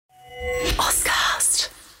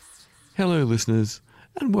Hello, listeners,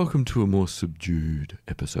 and welcome to a more subdued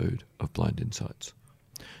episode of Blind Insights.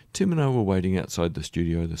 Tim and I were waiting outside the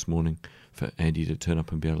studio this morning for Andy to turn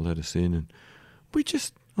up and be able to let us in, and we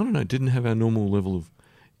just, didn't have our normal level of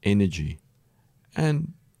energy.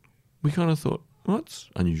 And we kind of thought, well, that's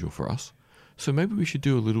unusual for us, so maybe we should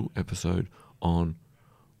do a little episode on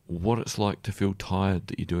what it's like to feel tired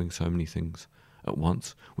that you're doing so many things at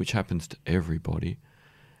once, which happens to everybody,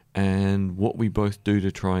 and what we both do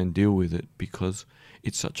to try and deal with it because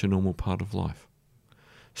it's such a normal part of life.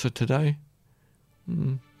 So today,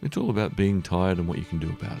 it's all about being tired and what you can do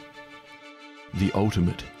about it. The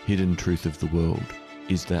ultimate hidden truth of the world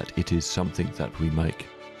is that it is something that we make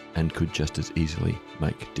and could just as easily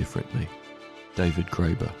make differently. David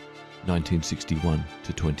Graeber, 1961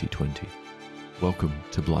 to 2020. Welcome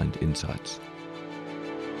to Blind Insights.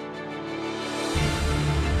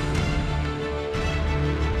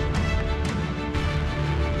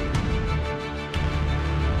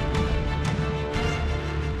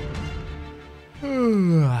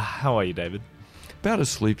 How are you, David? About as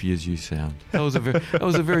sleepy as you sound. That was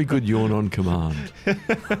a very good yawn on command.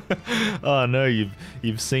 Oh no,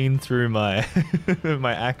 you've seen through my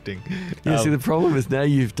my acting. Yeah, see, the problem is now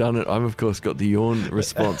you've done it. I've of course got the yawn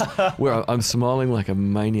response where I'm smiling like a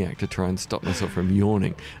maniac to try and stop myself from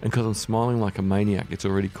yawning, and because I'm smiling like a maniac, it's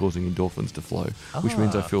already causing endorphins to flow, which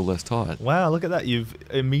means I feel less tired. Wow, look at that! You've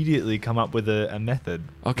immediately come up with a method.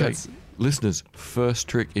 Okay, listeners, first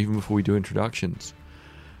trick, even before we do introductions.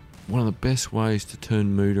 One of the best ways to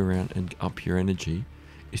turn mood around and up your energy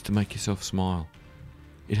is to make yourself smile.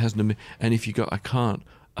 It has no, and if you go, I can't,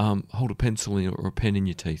 hold a pencil or a pen in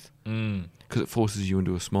your teeth because it forces you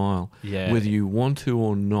into a smile. Yeah. Whether you want to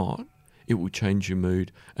or not, it will change your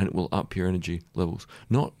mood and it will up your energy levels.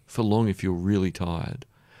 Not for long if you're really tired,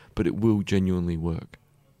 but it will genuinely work.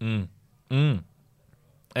 I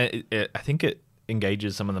think it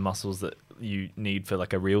engages some of the muscles that you need for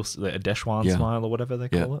like a Deschwann smile or whatever they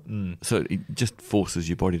call it. So it just forces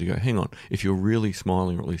your body to go, hang on, if you're really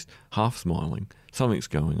smiling or at least half smiling, something's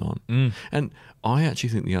going on. And I actually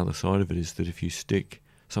think the other side of it is that if you stick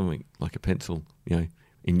something like a pencil,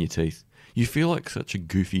 in your teeth, you feel like such a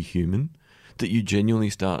goofy human that you genuinely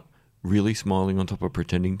start really smiling on top of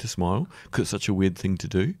pretending to smile because it's such a weird thing to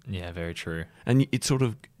do. Yeah, very true. And it's sort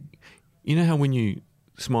of, you know how when you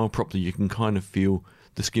smile properly, you can kind of feel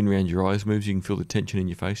the skin around your eyes moves, you can feel the tension in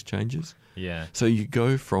your face changes. Yeah. So you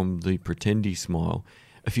go from the pretendy smile,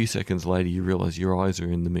 a few seconds later you realise your eyes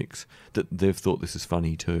are in the mix, that they've thought this is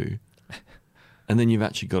funny too. And then you've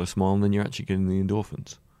actually got a smile and then you're actually getting the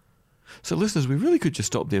endorphins. So listeners, we really could just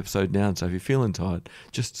stop the episode now and say if you're feeling tired,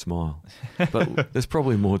 just smile. But there's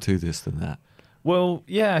probably more to this than that. Well,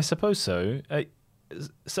 yeah, I suppose so.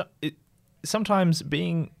 Sometimes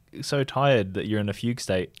being so tired that you're in a fugue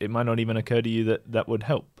state, it might not even occur to you that would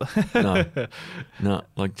help. No,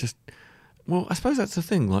 I suppose that's the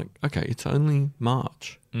thing. Like, okay, it's only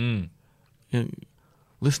March.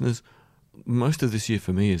 Listeners, most of this year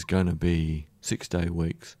for me is going to be 6-day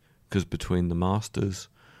weeks because between the masters,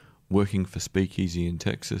 working for Speakeasy in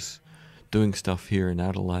Texas, doing stuff here in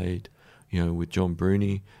Adelaide, with John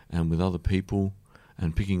Bruni and with other people,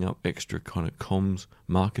 and picking up extra kind of comms,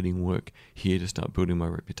 marketing work here to start building my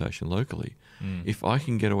reputation locally. If I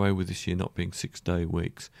can get away with this year not being 6-day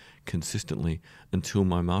weeks consistently until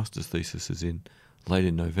my master's thesis is in late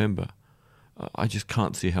in November, I just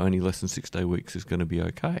can't see how any less than 6-day weeks is going to be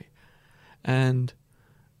okay. And,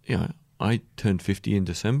 I turned 50 in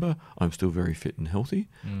December. I'm still very fit and healthy,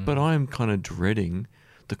 but I am kind of dreading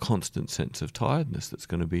the constant sense of tiredness that's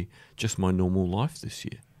going to be just my normal life this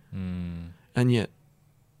year. And yet,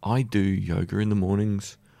 I do yoga in the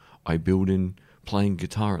mornings. I build in playing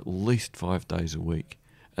guitar at least 5 days a week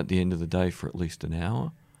at the end of the day for at least an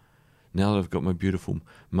hour. Now that I've got my beautiful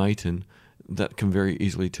Maton, that can very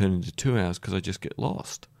easily turn into 2 hours because I just get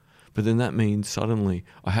lost. But then that means suddenly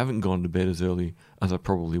I haven't gone to bed as early as I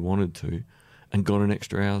probably wanted to and got an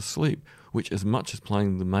extra hour's sleep, which as much as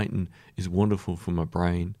playing the Maton is wonderful for my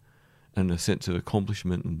brain and a sense of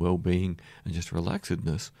accomplishment and well-being and just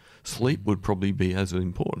relaxedness, sleep would probably be as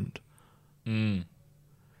important. Where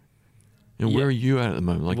are you at the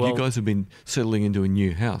moment? Like, you guys have been settling into a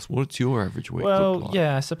new house. What's your average week look like?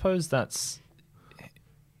 Yeah, I suppose that's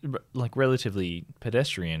like relatively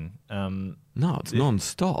pedestrian. No, it's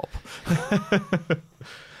non-stop.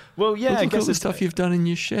 Well, yeah, I look guess at all the stuff you've done in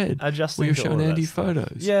your shed. Adjusting where you're to showing all of Andy that stuff.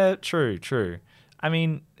 photos. Yeah, true. I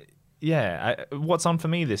mean, what's on for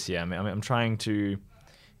me this year? I mean, I'm trying to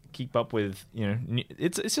keep up with,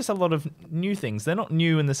 it's just a lot of new things. They're not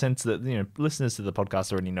new in the sense that, listeners to the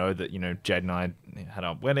podcast already know that, Jade and I had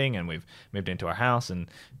our wedding and we've moved into our house and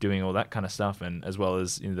doing all that kind of stuff. And as well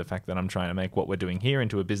as the fact that I'm trying to make what we're doing here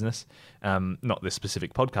into a business, not this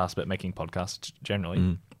specific podcast, but making podcasts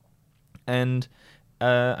generally. And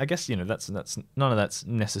I guess, that's none of that's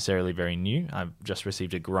necessarily very new. I've just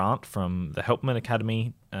received a grant from the Helpman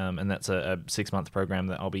Academy, and that's a 6-month program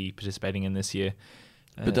that I'll be participating in this year.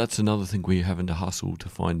 But that's another thing where you're having to hustle to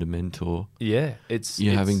find a mentor. Yeah,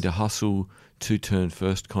 you're having to hustle to turn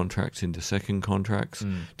first contracts into second contracts,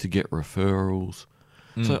 to get referrals.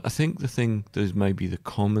 So I think the thing that is maybe the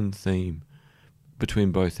common theme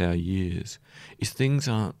between both our years is things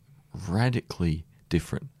aren't radically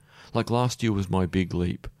different. Like last year was my big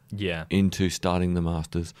leap into starting the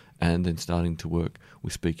Masters and then starting to work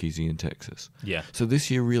with Speakeasy in Texas. Yeah. So this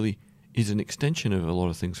year really is an extension of a lot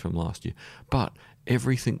of things from last year. But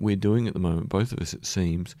everything we're doing at the moment, both of us it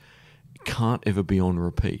seems, can't ever be on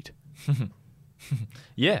repeat.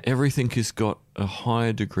 Yeah. Everything has got a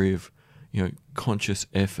higher degree of conscious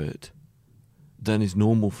effort than is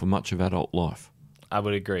normal for much of adult life. I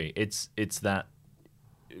would agree. It's that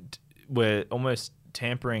we're almost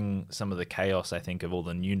tampering some of the chaos, I think, of all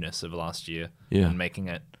the newness of last year and making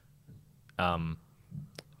it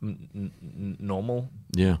normal.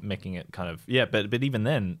 Yeah. Making it kind of... Yeah, but even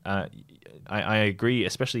then, I agree,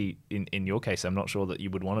 especially in your case, I'm not sure that you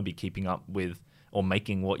would want to be keeping up with or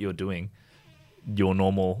making what you're doing your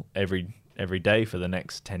normal every day for the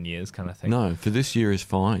next 10 years kind of thing. No, for this year is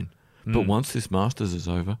fine. But once this Masters is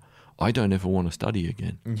over, I don't ever want to study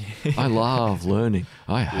again. I love learning.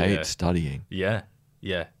 I hate studying. Yeah.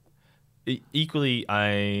 Yeah. Equally,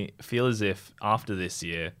 I feel as if after this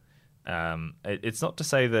year, it's not to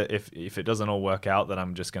say that if it doesn't all work out that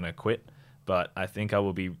I'm just going to quit, but I think I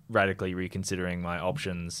will be radically reconsidering my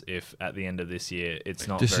options if at the end of this year it's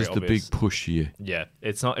not this very is obvious. the big push year. Yeah.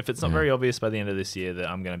 If it's not very obvious by the end of this year that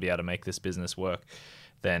I'm going to be able to make this business work,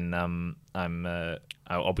 then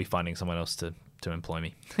I'll be finding someone else to employ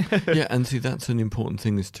me. Yeah, and see, that's an important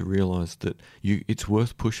thing, is to realise that it's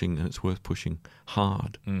worth pushing, and it's worth pushing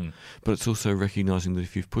hard. But it's also recognising that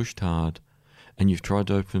if you've pushed hard and you've tried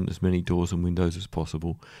to open as many doors and windows as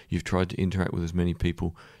possible, you've tried to interact with as many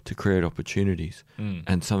people to create opportunities,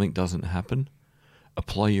 and something doesn't happen,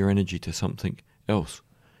 apply your energy to something else.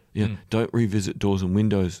 Yeah, don't revisit doors and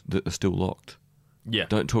windows that are still locked. Yeah.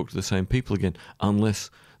 Don't talk to the same people again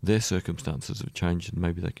unless their circumstances have changed and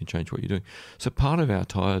maybe they can change what you're doing. So part of our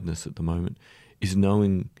tiredness at the moment is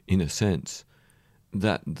knowing, in a sense,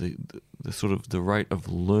 that the sort of the rate of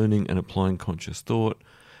learning and applying conscious thought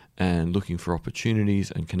and looking for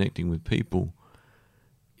opportunities and connecting with people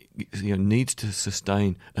needs to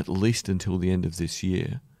sustain at least until the end of this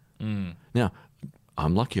year. Now,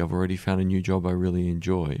 I'm lucky I've already found a new job I really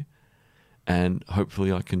enjoy, and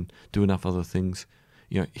hopefully I can do enough other things,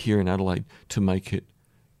 here in Adelaide to make it,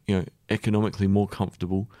 economically more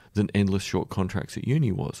comfortable than endless short contracts at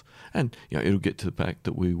uni was. And, it'll get to the fact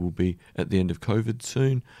that we will be at the end of COVID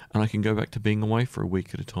soon, and I can go back to being away for a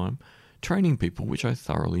week at a time, training people, which I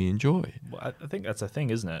thoroughly enjoy. Well, I think that's a thing,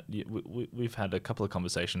 isn't it? We've had a couple of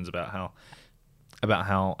conversations about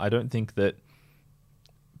how I don't think that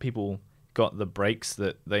people got the breaks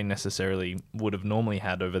that they necessarily would have normally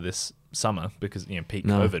had over this summer because, peak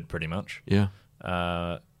COVID pretty much. Yeah.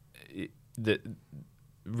 That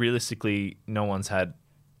realistically, no one's had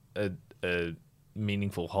a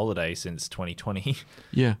meaningful holiday since 2020.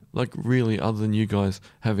 Yeah, like really, other than you guys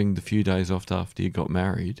having the few days off after you got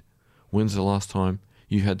married, when's the last time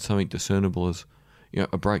you had something discernible as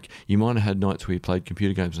a break? You might have had nights where you played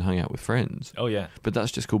computer games and hung out with friends. Oh yeah, but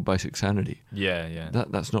that's just called basic sanity. Yeah.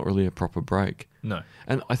 That's not really a proper break. No.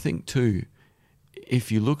 And I think too,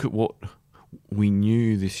 if you look at what we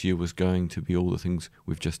knew this year was going to be, all the things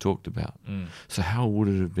we've just talked about. So how would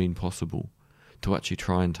it have been possible to actually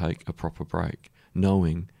try and take a proper break,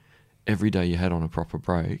 knowing every day you had on a proper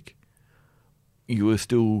break, you were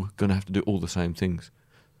still going to have to do all the same things?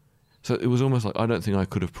 So it was almost like I don't think I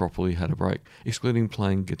could have properly had a break, excluding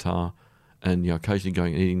playing guitar and occasionally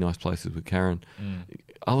going and eating nice places with Karen.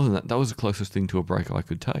 Other than that, that was the closest thing to a break I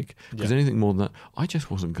could take. Because anything more than that, I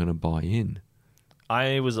just wasn't going to buy in.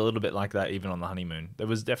 I was a little bit like that even on the honeymoon. There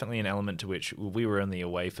was definitely an element to which we were only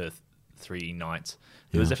away for 3 nights.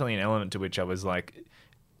 There was definitely an element to which I was like,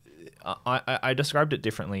 I described it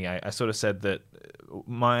differently. I sort of said that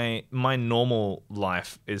my normal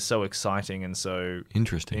life is so exciting and so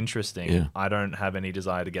interesting. Yeah. I don't have any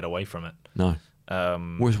desire to get away from it. No.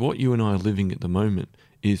 Whereas what you and I are living at the moment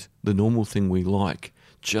is the normal thing we like,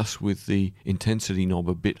 just with the intensity knob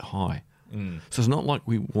a bit high. So it's not like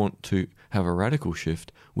we want to have a radical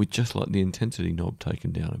shift. We just like the intensity knob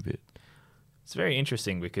taken down a bit. It's very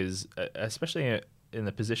interesting because, especially in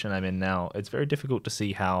the position I'm in now, it's very difficult to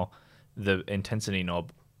see how the intensity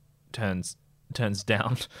knob turns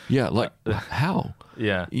down. Yeah, like how?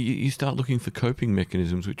 Yeah. You start looking for coping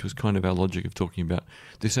mechanisms, which was kind of our logic of talking about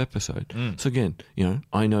this episode. So again,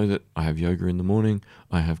 I know that I have yoga in the morning,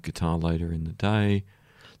 I have guitar later in the day.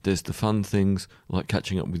 There's the fun things like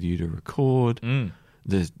catching up with you to record.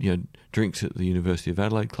 There's drinks at the University of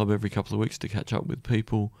Adelaide Club every couple of weeks to catch up with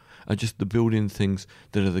people. Just the built-in things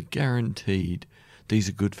that are the guaranteed. These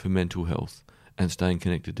are good for mental health and staying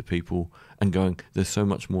connected to people and going, there's so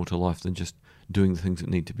much more to life than just doing the things that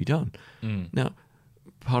need to be done. Now,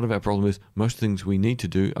 part of our problem is most things we need to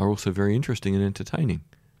do are also very interesting and entertaining.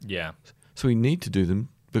 Yeah. So we need to do them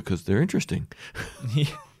because they're interesting.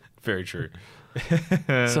 Very true.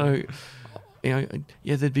 So,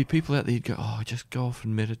 there'd be people out there who'd go, just go off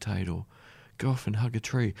and meditate or go off and hug a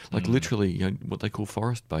tree. Like literally, what they call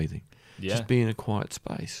forest bathing. Yeah. Just be in a quiet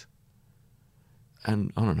space.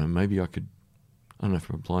 And I don't know, maybe I don't know,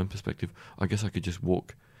 from a blind perspective, I guess I could just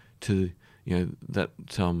walk to, that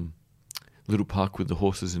little park with the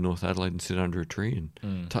horses in North Adelaide and sit under a tree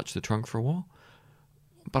and touch the trunk for a while.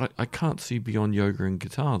 But I can't see beyond yoga and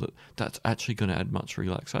guitar that's actually going to add much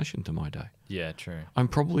relaxation to my day. Yeah, true. I'm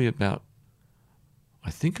probably I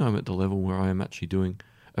think I'm at the level where I am actually doing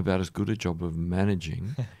about as good a job of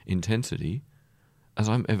managing intensity as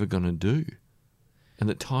I'm ever going to do. And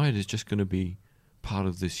that tired is just going to be part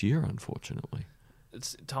of this year, unfortunately.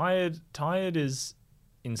 It's tired is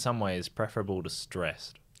in some ways preferable to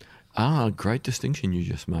stressed. Great distinction you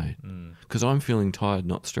just made. Because I'm feeling tired,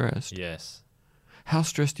 not stressed. Yes. How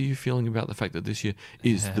stressed are you feeling about the fact that this year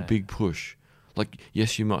is the big push? Like,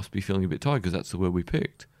 yes, you must be feeling a bit tired because that's the word we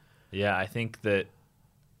picked. Yeah, I think that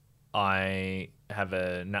I have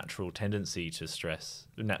a natural tendency to stress,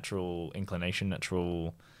 natural inclination,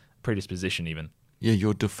 natural predisposition even. Yeah,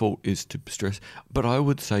 your default is to stress. But I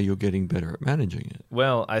would say you're getting better at managing it.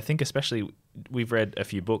 Well, I think especially we've read a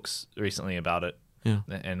few books recently about it. Yeah.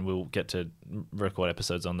 And we'll get to record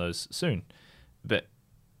episodes on those soon. But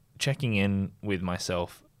checking in with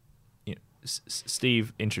myself,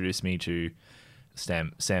 Steve introduced me to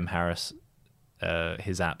Sam Harris,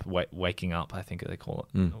 his app, Waking Up, I think they call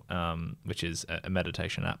it, which is a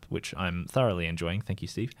meditation app, which I'm thoroughly enjoying. Thank you,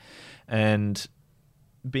 Steve. And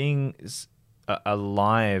being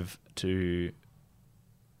alive to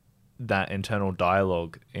that internal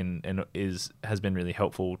dialogue has been really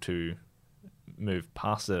helpful to move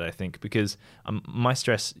past it, I think, because my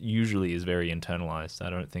stress usually is very internalized. I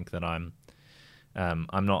don't think that I'm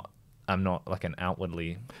not like an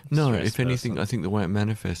outwardly if anything, person. I think the way it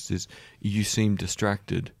manifests is you seem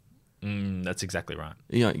distracted. That's exactly right.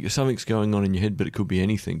 Yeah, something's going on in your head, but it could be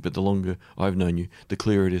anything. But the longer I've known you, the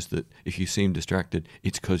clearer it is that if you seem distracted,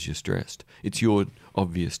 it's because you're stressed. It's your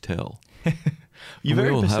obvious tell. You're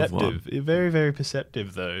very have one. perceptive. You're very, very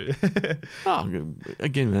perceptive, though.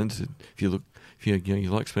 Again, man, if you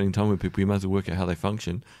like spending time with people, you might as well work out how they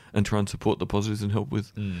function and try and support the positives and help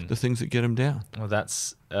with the things that get them down. Well,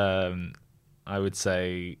 that's, I would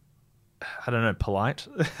say, I don't know, polite.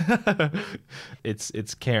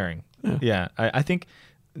 It's caring. Yeah. I think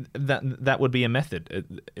that would be a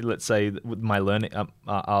method. Let's say with my learning,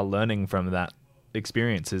 our learning from that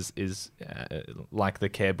experience is like the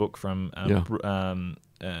care book from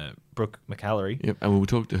Brooke McAlary. Yep, and we'll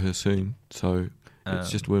talk to her soon. So it's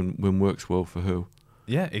just when works well for her.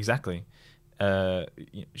 Yeah, exactly.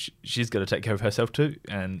 She's got to take care of herself too,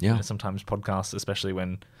 and sometimes podcasts, especially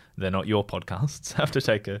when they're not your podcasts, have to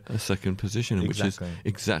take a second position, which is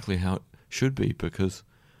exactly how it should be. Because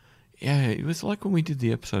it was like when we did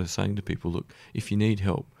the episode of saying to people, look, if you need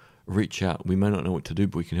help, reach out. We may not know what to do,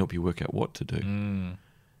 but we can help you work out what to do.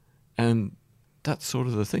 And that's sort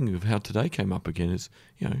of the thing of how today came up again is,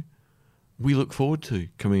 we look forward to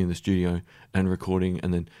coming in the studio and recording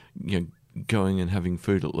and then, going and having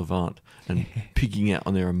food at Levant and pigging out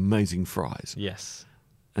on their amazing fries. Yes.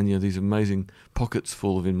 And, these amazing pockets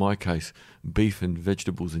full of, in my case, beef and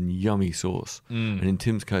vegetables and yummy sauce. And in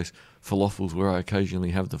Tim's case, falafels, where I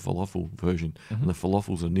occasionally have the falafel version. And the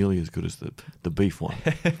falafels are nearly as good as the beef one.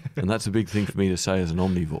 And that's a big thing for me to say as an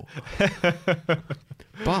omnivore.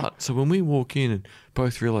 But, so when we walk in and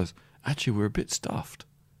both realise, actually, we're a bit stuffed.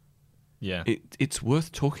 Yeah. It's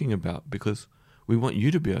worth talking about because we want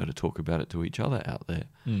you to be able to talk about it to each other out there.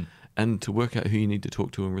 And to work out who you need to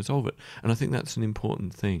talk to and resolve it. And I think that's an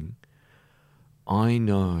important thing. I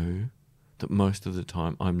know that most of the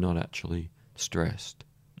time I'm not actually stressed.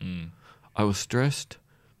 I was stressed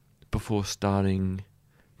before starting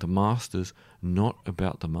the masters, not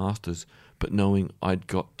about the masters, but knowing I'd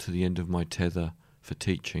got to the end of my tether for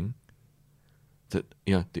teaching, that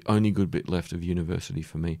the only good bit left of university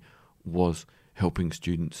for me was helping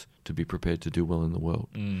students to be prepared to do well in the world.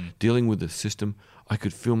 Dealing with the system, I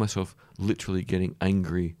could feel myself literally getting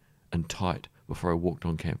angry and tight before I walked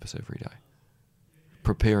on campus every day,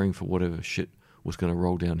 preparing for whatever shit was going to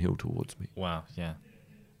roll downhill towards me. Wow, yeah.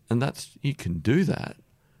 And you can do that,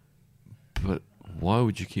 but why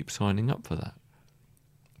would you keep signing up for that?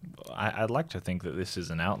 I'd like to think that this is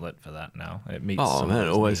an outlet for that now. It meets. Oh man, it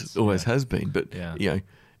always has been. But it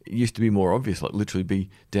used to be more obvious. Like literally, be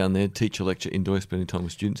down there, teach a lecture, enjoy spending time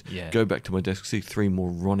with students. Yeah. Go back to my desk, see 3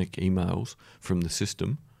 moronic emails from the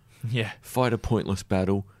system. Yeah. Fight a pointless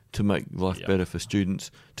battle to make life better for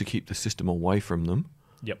students, to keep the system away from them.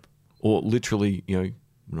 Yep. Or literally,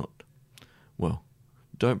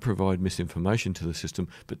 don't provide misinformation to the system,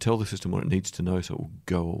 but tell the system what it needs to know so it will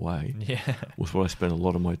go away. Yeah. Was what I spent a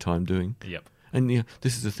lot of my time doing. Yep. And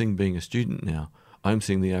this is the thing, being a student now. I'm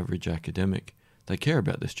seeing the average academic. They care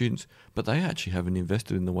about their students, but they actually haven't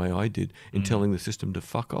invested in the way I did in telling the system to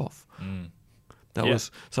fuck off. That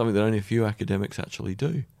was something that only a few academics actually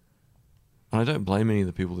do. And I don't blame any of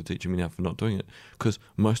the people that are teaching me now for not doing it, because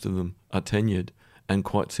most of them are tenured, and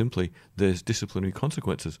quite simply, there's disciplinary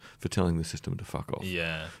consequences for telling the system to fuck off.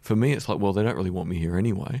 Yeah. For me, it's like, well, they don't really want me here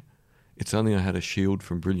anyway. It's only I had a shield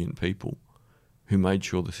from brilliant people who made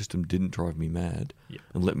sure the system didn't drive me mad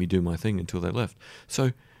and let me do my thing until they left.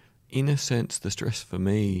 So, in a sense, the stress for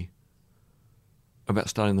me about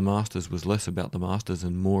starting the Masters was less about the Masters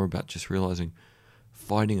and more about just realising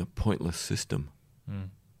fighting a pointless system.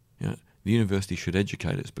 The university should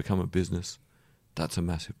educate. It's become a business. That's a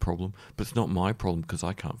massive problem, but it's not my problem because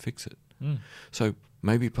I can't fix it. So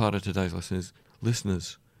maybe part of today's lesson is,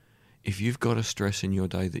 listeners, if you've got a stress in your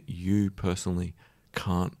day that you personally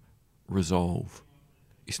can't resolve,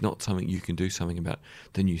 it's not something you can do something about,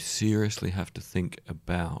 then you seriously have to think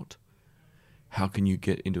about how can you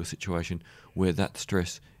get into a situation where that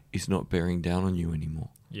stress is not bearing down on you anymore.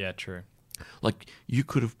 Yeah, true. Like, you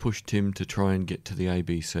could have pushed Tim to try and get to the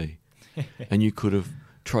ABC, and you could have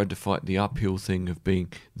tried to fight the uphill thing of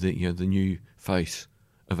being the new face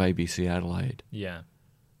of ABC Adelaide. Yeah.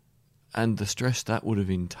 And the stress that would have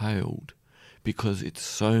entailed, because it's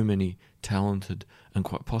so many talented and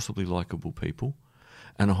quite possibly likeable people,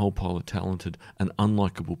 and a whole pile of talented and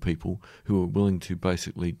unlikable people who are willing to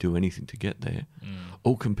basically do anything to get there,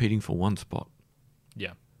 all competing for one spot.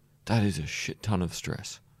 Yeah. That is a shit ton of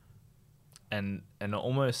stress. And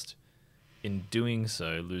almost in doing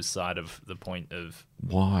so lose sight of the point of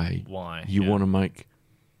why you want to make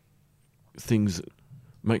things that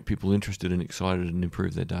make people interested and excited and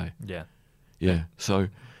improve their day. Yeah. So,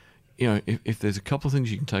 if there's a couple of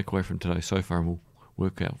things you can take away from today so far, and we'll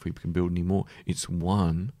work out if we can build any more, it's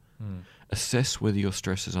 1, assess whether your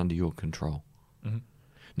stress is under your control.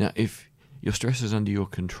 Now, if your stress is under your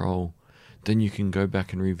control, then you can go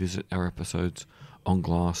back and revisit our episodes on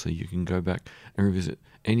glass, or you can go back and revisit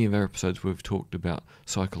any of our episodes where we've talked about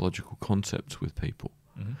psychological concepts with people,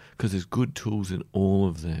 because there's good tools in all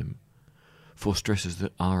of them for stresses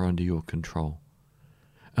that are under your control.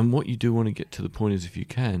 And what you do want to get to the point is, if you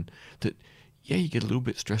can, that you get a little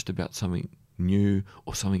bit stressed about something new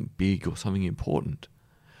or something big or something important,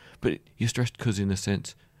 but you're stressed because, in a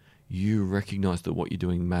sense, you recognise that what you're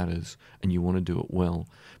doing matters and you want to do it well,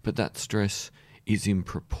 but that stress is in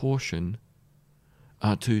proportion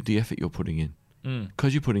to the effort you're putting in.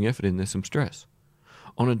 Because you're putting effort in, there's some stress.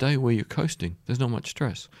 On a day where you're coasting, there's not much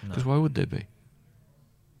stress, because why would there be?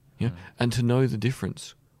 And to know the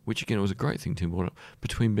difference, which again was a great thing Tim brought up,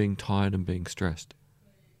 between being tired and being stressed.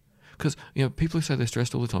 Because people who say they're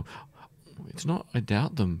stressed all the time, it's not I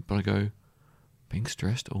doubt them, but I go, being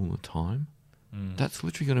stressed all the time? That's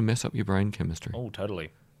literally going to mess up your brain chemistry. Oh, totally.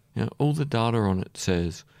 All the data on it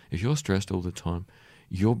says if you're stressed all the time,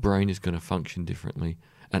 your brain is going to function differently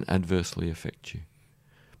and adversely affect you.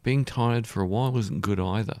 Being tired for a while isn't good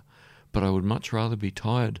either, but I would much rather be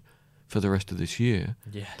tired for the rest of this year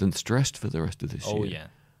than stressed for the rest of this year. Oh,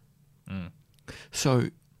 yeah. So,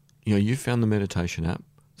 you found the meditation app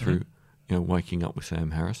through, Waking Up with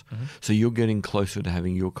Sam Harris. So you're getting closer to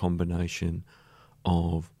having your combination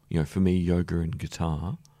of, for me, yoga and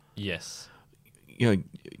guitar. Yes. You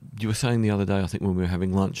were saying the other day, I think when we were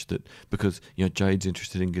having lunch, that because, Jade's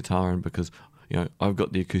interested in guitar and because, I've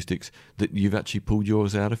got the acoustics, that you've actually pulled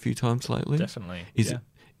yours out a few times lately. Definitely.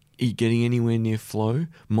 Are you getting anywhere near flow?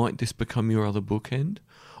 Might this become your other bookend?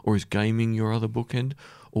 Or is gaming your other bookend?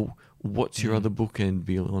 Or what's your other bookend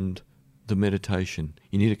beyond the meditation.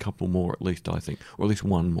 You need a couple more at least, I think, or at least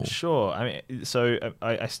one more. Sure. I mean, so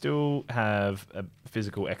I still have a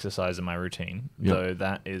physical exercise in my routine, Yep. though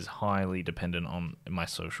that is highly dependent on my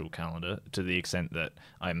social calendar to the extent that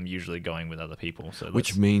I'm usually going with other people. So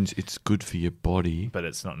Which means it's good for your body, but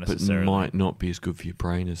it's not but necessarily. might not be as good for your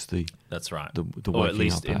brain as the That's right. the Or at waking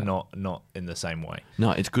least up app. not in the same way.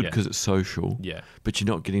 No, it's good Yeah. because it's social. Yeah. But you're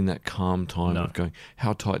not getting that calm time No. of going,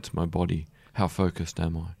 how tight's my body? How focused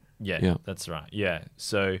am I? Yeah, Yeah. that's right. Yeah.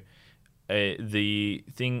 So the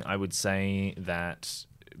thing I would say that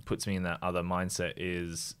puts me in that other mindset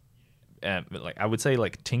is, like I would say,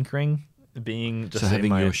 like tinkering, being just So in having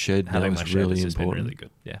my, your shed now having is my shed really has just been important. really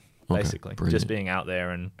good. Yeah, Okay, basically, brilliant. just being out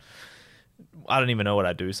there, and I don't even know what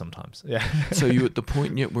I do sometimes. Yeah. So you at the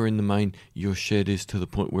point yet where in the main your shed is to the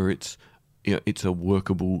point where it's it's a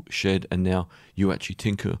workable shed, and now you actually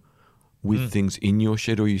tinker with things in your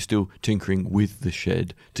shed, or are you still tinkering with the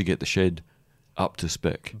shed to get the shed up to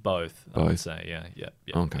spec? Both, I would Both. say, yeah.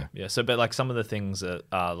 Okay. Yeah. So, but like some of the things that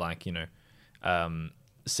are like,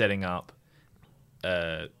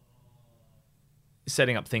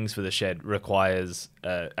 setting up things for the shed requires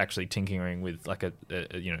actually tinkering with like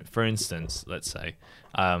for instance, let's say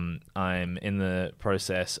I'm in the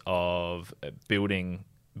process of building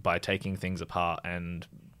by taking things apart and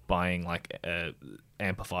buying like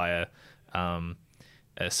amplifier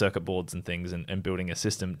circuit boards and things, and building a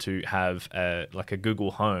system to have like a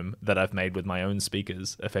Google Home that I've made with my own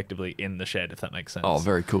speakers effectively in the shed, if that makes sense. Oh,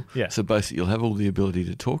 very cool. Yeah. So basically you'll have all the ability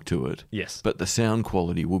to talk to it, Yes. but the sound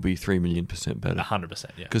quality will be 3,000,000% better. 100%,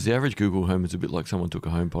 yeah. Because the average Google Home is a bit like someone took a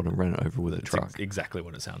HomePod and ran it over with a That's truck. exactly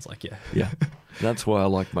what it sounds like, yeah. Yeah. That's why I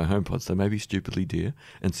like my HomePods. They may be stupidly dear,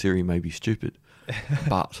 and Siri may be stupid.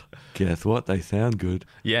 But guess what? They sound good.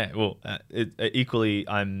 Yeah, well, equally,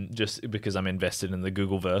 I'm just because I'm invested in the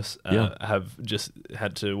Googleverse, Yeah. have just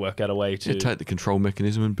had to work out a way to You take the control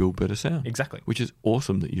mechanism and build better sound. exactly. Which is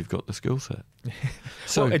awesome that you've got the skill set.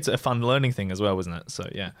 So Well, it's a fun learning thing as well, isn't it? So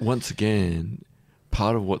yeah, once again,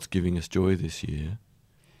 part of what's giving us joy this year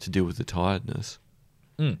to deal with the tiredness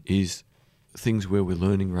is things where we're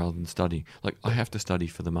learning rather than studying. Like I have to study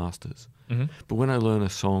for the masters, but when I learn a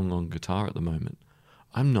song on guitar at the moment,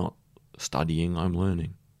 I'm not studying, I'm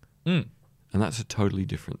learning. And that's a totally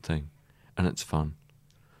different thing, and it's fun.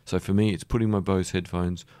 So for me, it's putting my Bose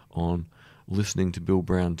headphones on, listening to Bill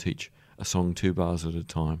Brown teach a song 2 bars at a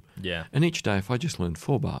time. yeah, And each day, if I just learn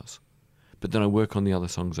 4 bars, but then I work on the other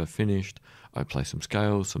songs I've finished, I play some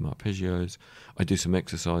scales, some arpeggios, I do some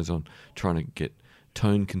exercise on trying to get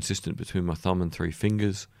tone consistent between my thumb and 3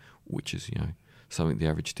 fingers, which is, something the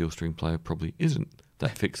average steel string player probably isn't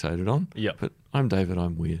that fixated on. Yep. But I'm David,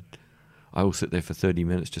 I'm weird. I will sit there for 30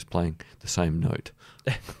 minutes just playing the same note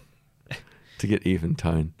to get even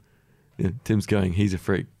tone. Yeah, Tim's going, he's a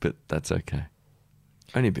freak, but that's okay.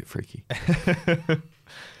 Only a bit freaky.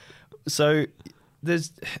 So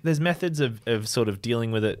there's methods of sort of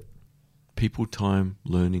dealing with it. People time,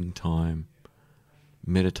 learning time,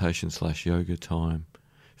 meditation/yoga time,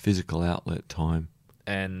 physical outlet time.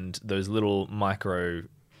 And those little micro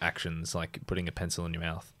actions like putting a pencil in your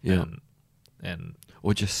mouth. Yeah. And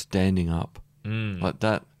Or just standing up. Like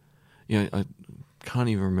that. I can't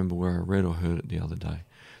even remember where I read or heard it the other day.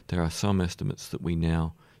 There are some estimates that we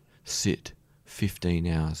now sit 15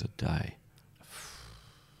 hours a day.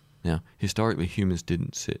 Now, historically, humans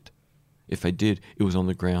didn't sit. If they did, it was on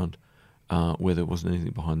the ground where there wasn't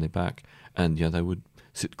anything behind their back. And, they would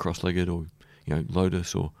sit cross-legged or,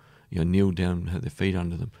 lotus or, kneel down and have their feet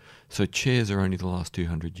under them. So chairs are only the last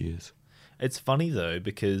 200 years. it's funny though,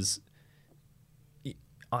 because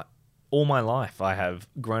all my life I have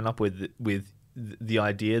grown up with the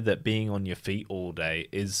idea that being on your feet all day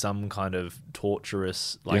is some kind of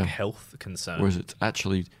torturous Yeah. health concern. Whereas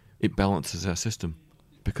it balances our system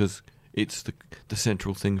because it's the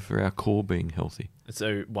central thing for our core being healthy.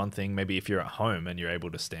 So one thing, maybe if you're at home and you're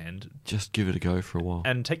able to stand Just give it a go for a while.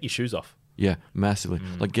 and take your shoes off. Yeah, massively.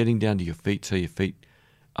 Like getting down to your feet so your feet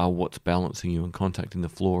are what's balancing you and contacting the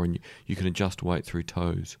floor, and you can adjust weight through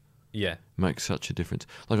toes. Yeah. Makes such a difference.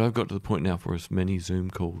 Like I've got to the point now for as many Zoom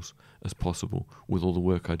calls as possible with all the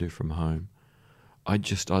work I do from home. I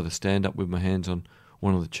just either stand up with my hands on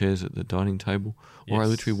one of the chairs at the dining table, or I Yes.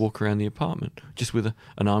 literally walk around the apartment just with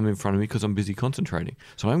an arm in front of me because I'm busy concentrating.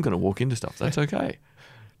 So I'm going to walk into stuff. That's okay.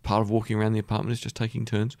 Part of walking around the apartment is just taking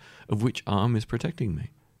turns of which arm is protecting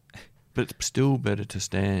me. But it's still better to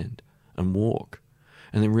stand and walk,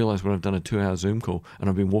 and then realise when I've done a 2-hour Zoom call and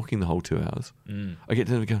I've been walking the whole 2 hours, I get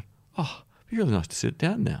to them and go, oh, it'd be really nice to sit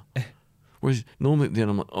down now. Whereas normally then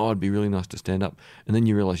I'm like, oh, it'd be really nice to stand up. And then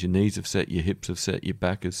you realise your knees have set, your hips have set, your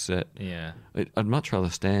back is set. Yeah. I'd much rather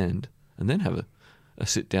stand and then have a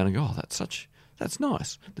sit down and go, oh, that's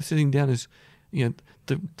nice. The sitting down is, the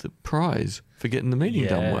prize for getting the meeting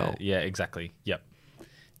done well. Yeah, exactly. Yep.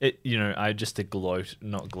 I just to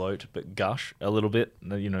not gloat, but gush a little bit,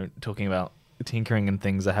 talking about tinkering and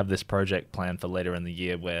things. I have this project planned for later in the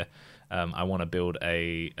year where I want to build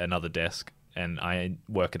another desk, and I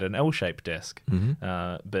work at an L-shaped desk.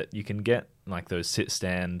 But you can get like those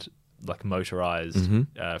sit-stand, like motorized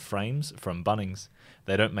frames from Bunnings.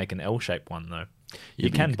 They don't make an L-shaped one though. You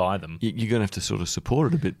can buy them. You're going to have to sort of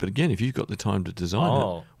support it a bit. But again, if you've got the time to design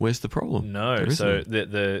it, where's the problem? No. So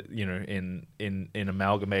in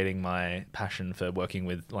amalgamating my passion for working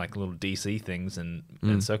with like little DC things and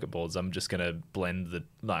circuit boards, I'm just going to blend I'm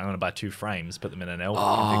going to buy 2 frames, put them in an L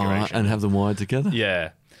configuration, and have them wired together. Yeah.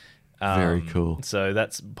 Very cool. So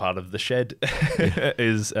that's part of the shed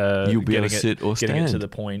is you'll be able to sit or stand. Getting it to the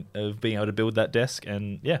point of being able to build that desk,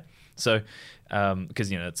 and so because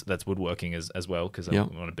that's woodworking as well, because I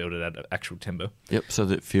want to build it out of actual timber. Yep. So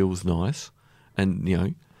that it feels nice, and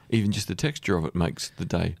even just the texture of it makes the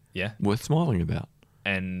day worth smiling about.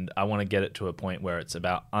 And I want to get it to a point where it's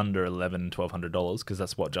about under $1,100-$1,200, because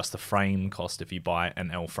that's what just the frame cost if you buy an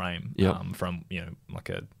L frame from like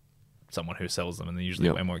someone who sells them, and they're usually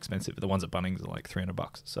way more expensive. The ones at Bunnings are like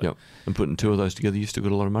 $300. So and putting 2 of those together, you still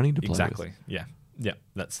got a lot of money to play with. Exactly. Yeah.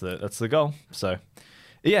 That's the goal. So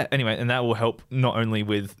anyway, and that will help not only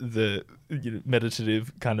with the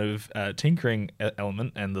meditative kind of tinkering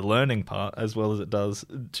element and the learning part, as well as it does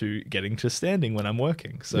to getting to standing when I'm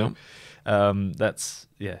working. So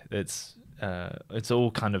it's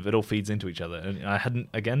all kind of, it all feeds into each other, and I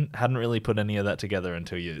hadn't really put any of that together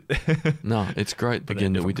until you. No, it's great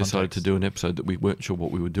again that we decided to do an episode that we weren't sure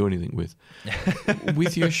what we would do anything with.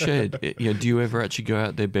 With your shed, do you ever actually go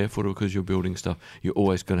out there barefoot, or because you're building stuff, you're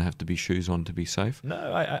always going to have to be shoes on to be safe?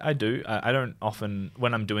 No, I do. I don't often,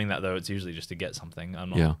 when I'm doing that though, it's usually just to get something. I'm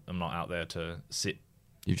not out there to sit.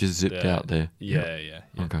 You've just zipped out there. Yeah.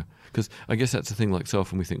 Okay. Because I guess that's the thing, like so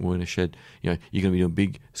often we think we're in a shed, you're going to be doing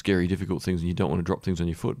big, scary, difficult things and you don't want to drop things on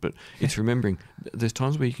your foot. But it's remembering there's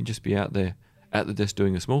times where you can just be out there at the desk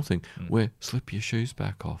doing a small thing where slip your shoes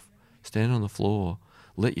back off, stand on the floor,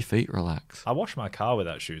 let your feet relax. I wash my car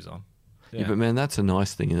without shoes on. Yeah, but man, that's a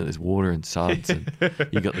nice thing. There's water and suds and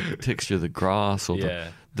you got the texture of the grass or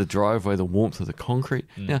the driveway, the warmth of the concrete.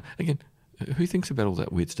 Now, again, who thinks about all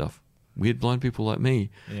that weird stuff? Weird blind people like me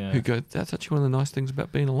who go, that's actually one of the nice things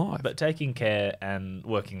about being alive. But taking care and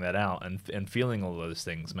working that out and feeling all those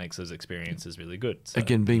things makes those experiences really good. So.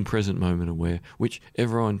 Again, being present moment aware, which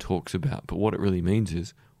everyone talks about, but what it really means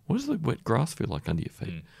is, what does the wet grass feel like under your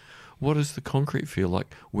feet? What does the concrete feel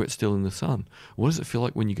like where it's still in the sun? What does it feel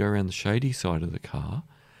like when you go around the shady side of the car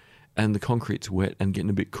and the concrete's wet and getting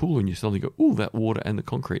a bit cooler and you suddenly go, oh, that water and the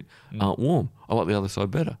concrete aren't warm. I like the other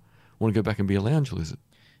side better. I want to go back and be a lounge lizard.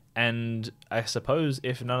 And I suppose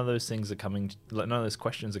if none of those questions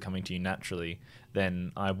are coming to you naturally,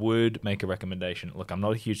 then I would make a recommendation. Look, I'm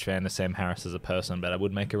not a huge fan of Sam Harris as a person, but I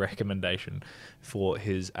would make a recommendation for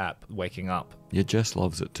his app, Waking Up. Yeah, Jess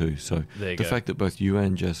loves it too. So the fact that both you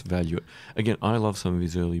and Jess value it. Again, I love some of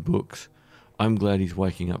his early books. I'm glad he's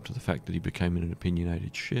waking up to the fact that he became an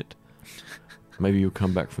opinionated shit. Maybe he'll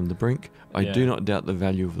come back from the brink. I do not doubt the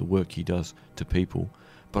value of the work he does to people.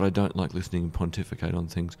 But I don't like listening and pontificate on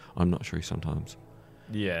things I'm not sure sometimes.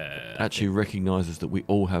 Yeah. Actually recognises that we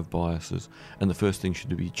all have biases, and the first thing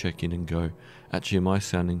should be check in and go, actually, am I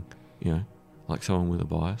sounding, like someone with a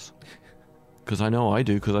bias? Because I know I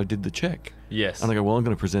do, because I did the check. Yes. And I go, well, I'm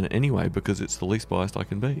going to present it anyway because it's the least biased I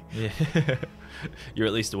can be. Yeah. You're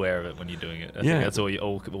at least aware of it when you're doing it. I think that's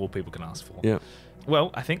all people can ask for. Yeah.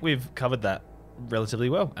 Well, I think we've covered that relatively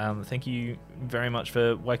well. Thank you very much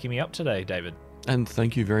for waking me up today, David. And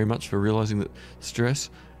thank you very much for realising that stress,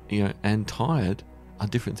 and tired are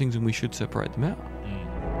different things and we should separate them out.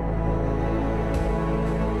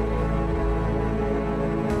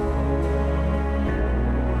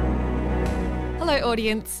 Hello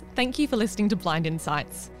audience, thank you for listening to Blind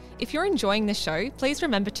Insights. If you're enjoying the show, please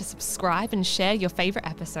remember to subscribe and share your favourite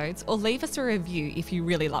episodes, or leave us a review if you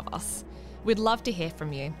really love us. We'd love to hear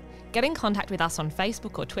from you. Get in contact with us on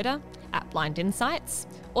Facebook or Twitter @BlindInsights,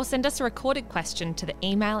 or send us a recorded question to the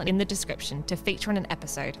email in the description to feature on an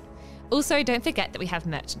episode. Also, don't forget that we have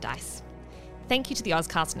merchandise. Thank you to the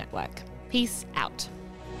Ozcast Network. Peace out.